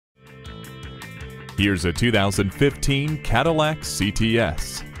Here's a 2015 Cadillac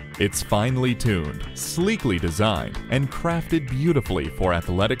CTS. It's finely tuned, sleekly designed, and crafted beautifully for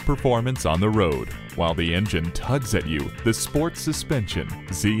athletic performance on the road. While the engine tugs at you, the sport suspension,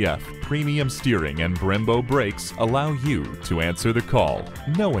 ZF, premium steering, and Brembo brakes allow you to answer the call,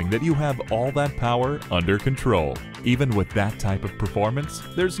 knowing that you have all that power under control. Even with that type of performance,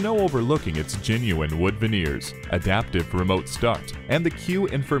 there's no overlooking its genuine wood veneers, adaptive remote start, and the Q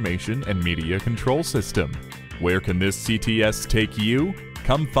information and media control system. Where can this CTS take you?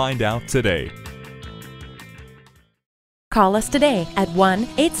 Come find out today. Call us today at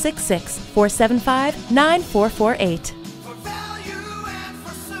 1-866-475-9448.